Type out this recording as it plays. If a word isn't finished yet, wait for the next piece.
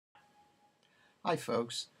Hi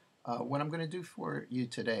folks, what I'm going to do for you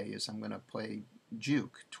today is I'm going to play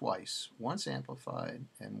Juke twice, once amplified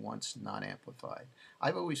and once not amplified.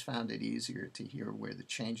 I've always found it easier to hear where the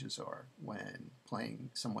changes are when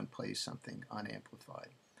someone plays something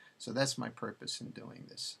unamplified. So that's my purpose in doing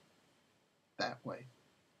this that way.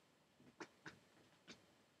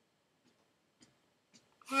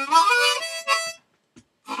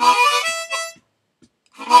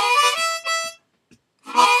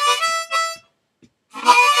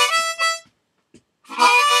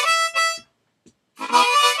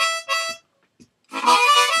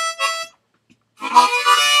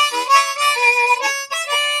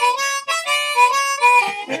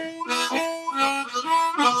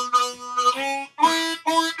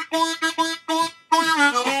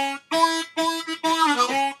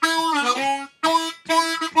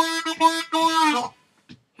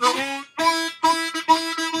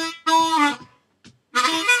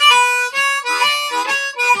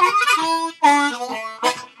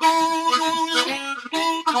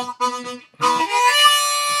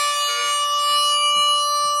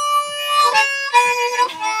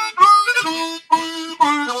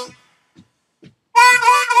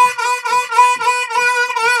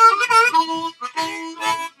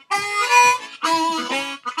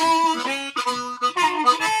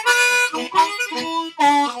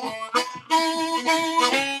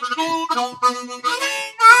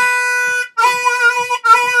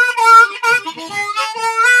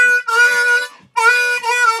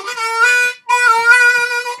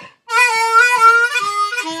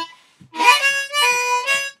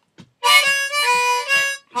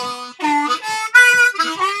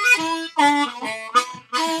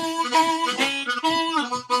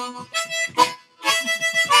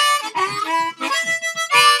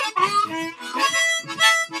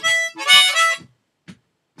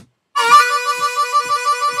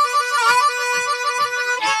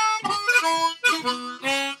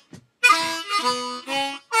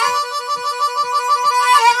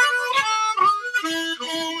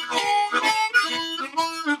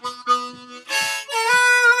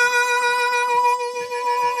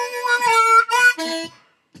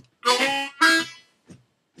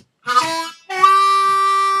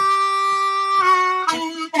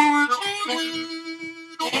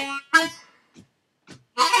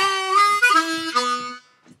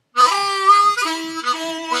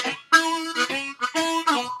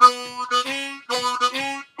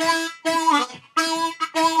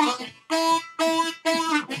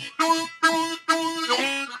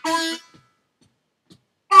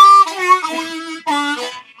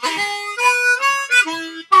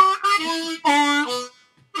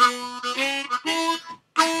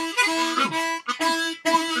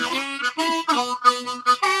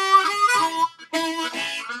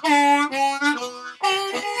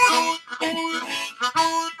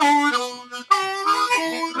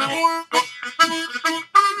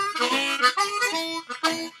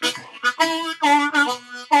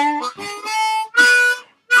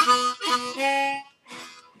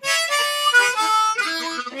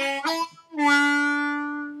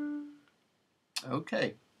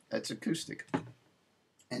 Okay, that's acoustic.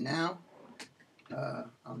 And now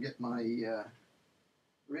I'll get my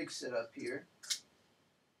rig set up here.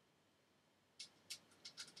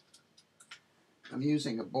 I'm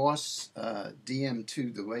using a Boss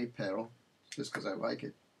DM2 delay pedal just because I like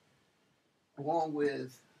it, along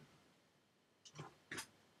with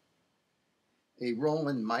a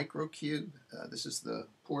Roland Microcube. This is the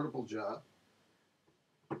portable job.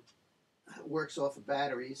 It works off of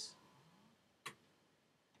batteries.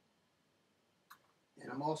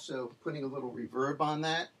 And I'm also putting a little reverb on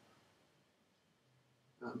that.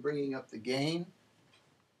 I'm bringing up the gain.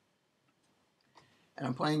 And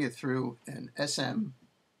I'm playing it through an SM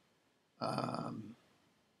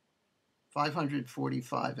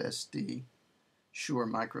 545 SD Shure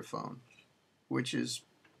microphone, which is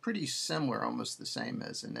pretty similar, almost the same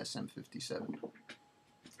as an SM57.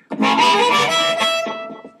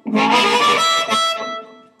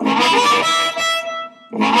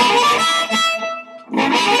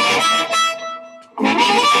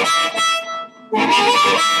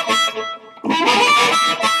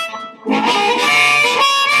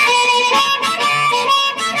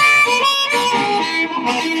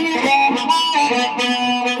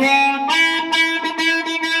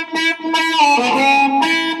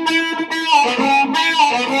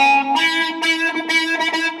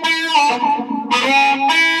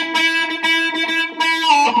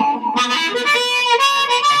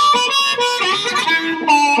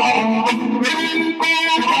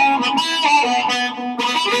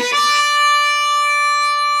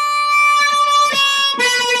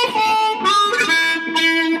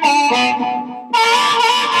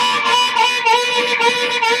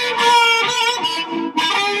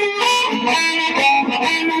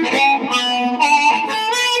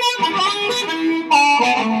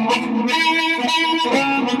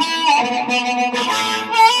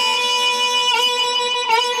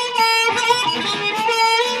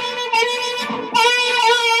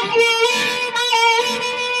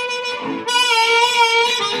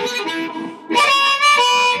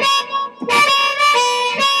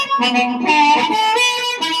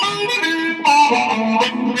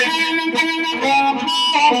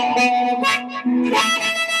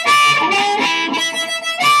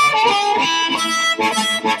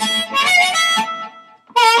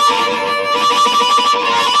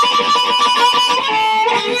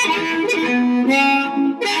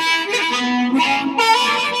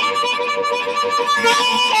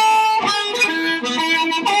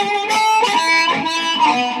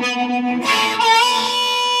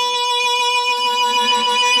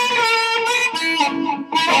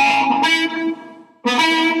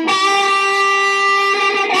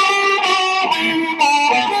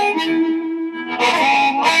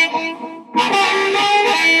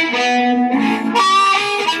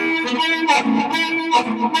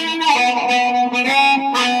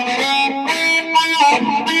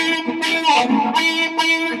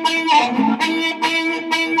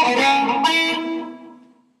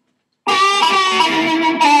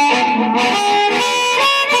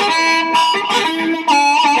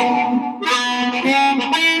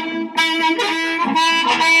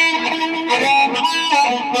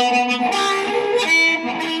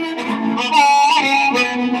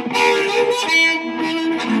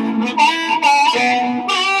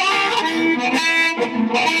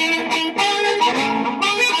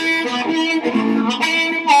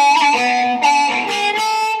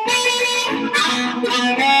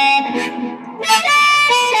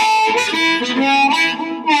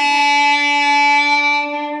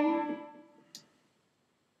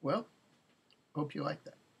 Well, hope you like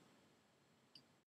that.